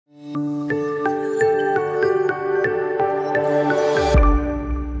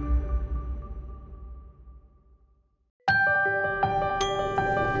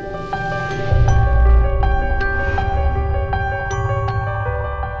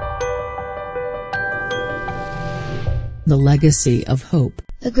The Legacy of Hope.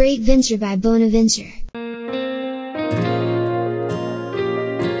 A great venture by Bonaventure.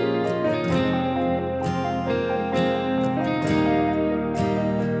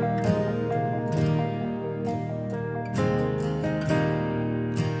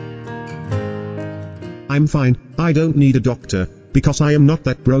 I'm fine, I don't need a doctor, because I am not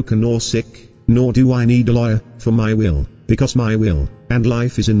that broken or sick, nor do I need a lawyer, for my will, because my will and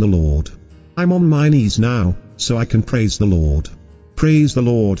life is in the Lord. I'm on my knees now, so I can praise the Lord. Praise the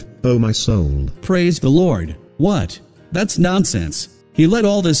Lord, oh my soul. Praise the Lord. What? That's nonsense. He let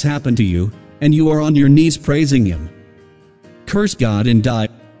all this happen to you, and you are on your knees praising Him. Curse God and die.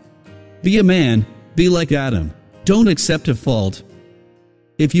 Be a man, be like Adam. Don't accept a fault.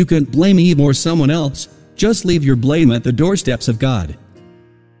 If you can blame Eve or someone else, just leave your blame at the doorsteps of God.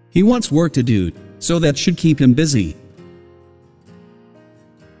 He wants work to do, so that should keep Him busy.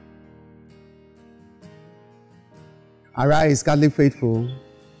 Arise, Catholic faithful,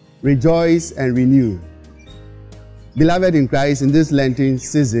 rejoice and renew. Beloved in Christ, in this Lenten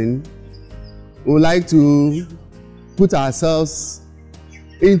season, we would like to put ourselves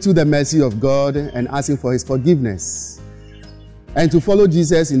into the mercy of God and asking for His forgiveness. And to follow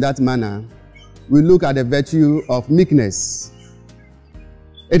Jesus in that manner, we look at the virtue of meekness.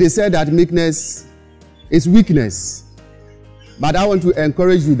 It is said that meekness is weakness. But I want to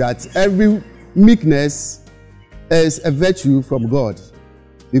encourage you that every meekness is a virtue from God.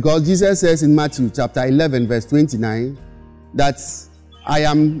 Because Jesus says in Matthew chapter 11 verse 29 that I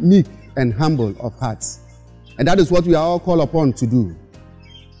am meek and humble of heart. And that is what we are all called upon to do.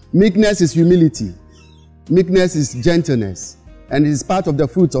 Meekness is humility. Meekness is gentleness. And it is part of the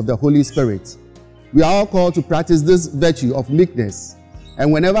fruits of the Holy Spirit. We are all called to practice this virtue of meekness.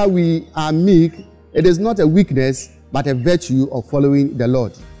 And whenever we are meek, it is not a weakness, but a virtue of following the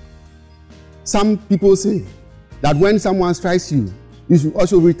Lord. Some people say that when someone strikes you, you should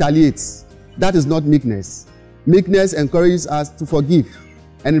also retaliate. That is not meekness. Meekness encourages us to forgive,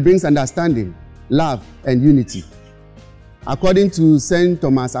 and it brings understanding, love, and unity. According to St.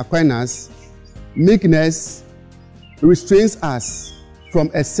 Thomas Aquinas, meekness restrains us from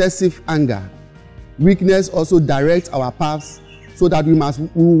excessive anger. Weakness also directs our paths so that we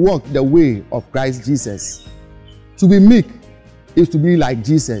walk the way of Christ Jesus. To be meek is to be like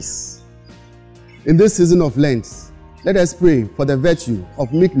Jesus. In this season of Lent, let us pray for the virtue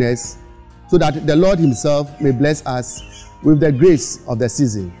of meekness so that the Lord Himself may bless us with the grace of the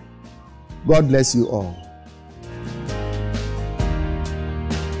season. God bless you all.